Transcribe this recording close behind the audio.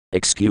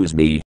Excuse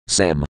me,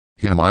 Sam.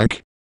 Yeah,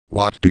 Mike?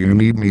 What do you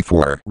need me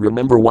for?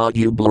 Remember what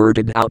you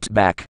blurted out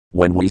back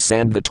when we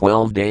sang the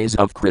 12 Days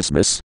of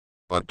Christmas?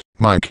 But,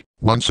 Mike,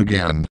 once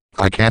again,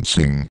 I can't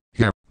sing,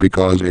 here,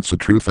 because it's a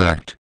true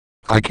fact.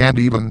 I can't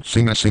even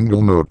sing a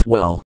single note.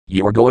 Well,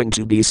 you're going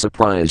to be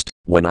surprised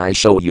when I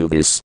show you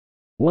this.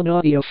 One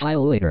audio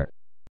file later.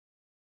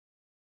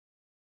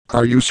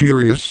 Are you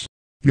serious?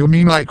 You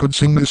mean I could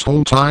sing this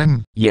whole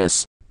time?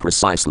 Yes,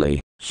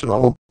 precisely.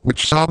 So,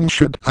 which song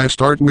should I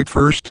start with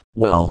first?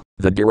 Well,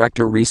 the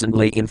director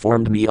recently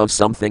informed me of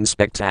something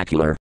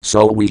spectacular,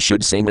 so we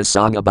should sing a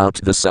song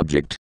about the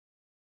subject.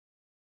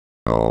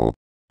 Oh,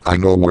 I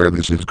know where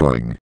this is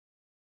going.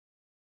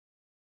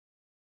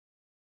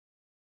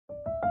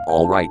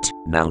 Alright,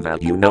 now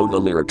that you know the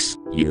lyrics,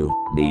 you,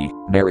 me,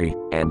 Mary,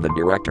 and the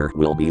director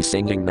will be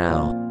singing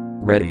now.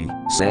 Ready,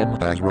 Sam?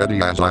 As ready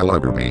as I'll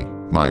ever be,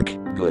 Mike.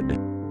 Good.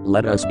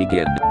 Let us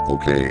begin.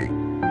 Okay.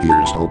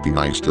 Here's hoping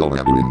I still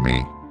have it in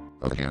me.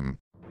 Of him.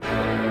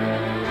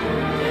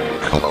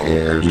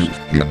 Colors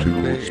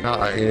into the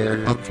sky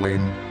of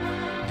flame.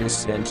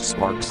 Distant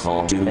sparks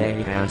call to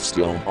a hand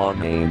still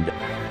unnamed.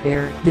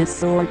 Bear this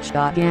sword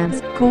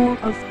against cold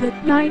of the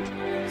night.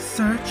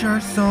 Search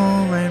our soul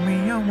and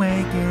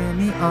reawaken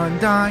the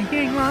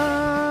undying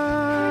light.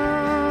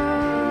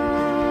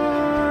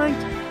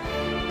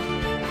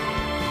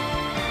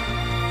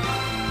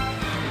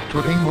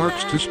 Putting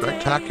marks to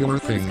spectacular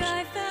things.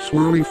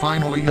 Swirly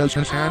finally has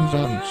his hands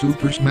on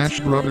Super Smash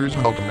Bros.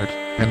 Ultimate,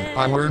 and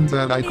I learned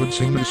that I could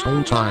sing this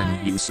whole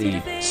time. You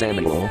see,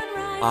 Samuel,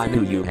 I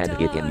knew you had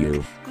it in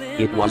you.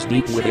 It was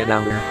deep within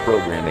our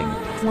programming.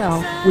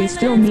 Well, we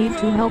still need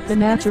to help the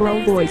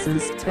natural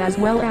voices, as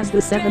well as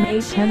the 7,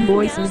 8, 10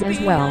 voices as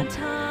well.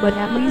 But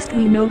at least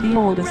we know the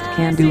oldest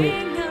can do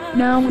it.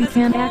 Now we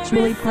can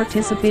actually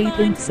participate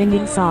in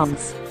singing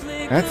songs.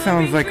 That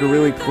sounds like a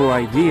really cool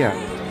idea.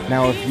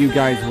 Now if you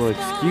guys will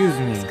excuse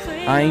me,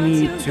 I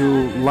need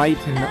to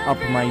lighten up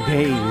my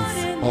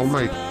days.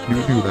 Alright, you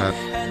do that.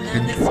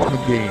 Enjoy the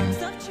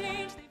game.